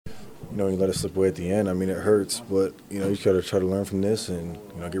you let it slip away at the end. I mean, it hurts, but you just got to try to learn from this and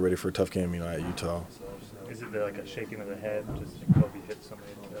get ready for a tough game. At Utah. Is it like a shaking of the head? Just Kobe hit so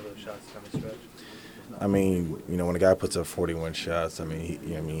many of those shots down the stretch. I mean, when a guy puts up 41 shots, I mean,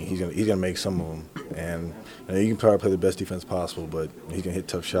 he's gonna make some of them, and you can probably play the best defense possible, but he can hit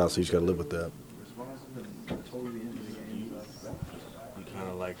tough shots, so you just got to live with that. You kind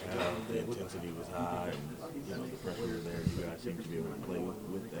of like how the intensity was high, and the pressure was there. You guys seem to be able to play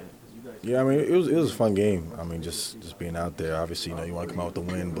with that. Yeah, I mean, it was a fun game. I mean, just being out there. Obviously, you want to come out with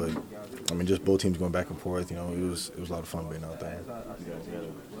the win, but I mean, just both teams going back and forth. It was a lot of fun being out there. You guys got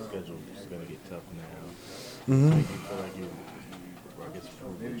a schedule that's going to get tough now. Mm-hmm. Do you feel like I guess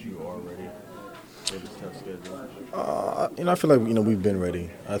proved that you are ready for this tough schedule? I feel like we've been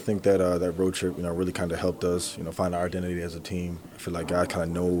ready. I think that that road trip really kind of helped us find our identity as a team. I feel like guys kind of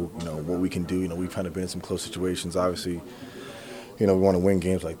know what we can do. We've kind of been in some close situations. Obviously, we want to win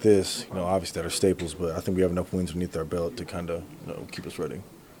games like this. Obviously that are staples, but I think we have enough wins beneath our belt to kind of keep us ready.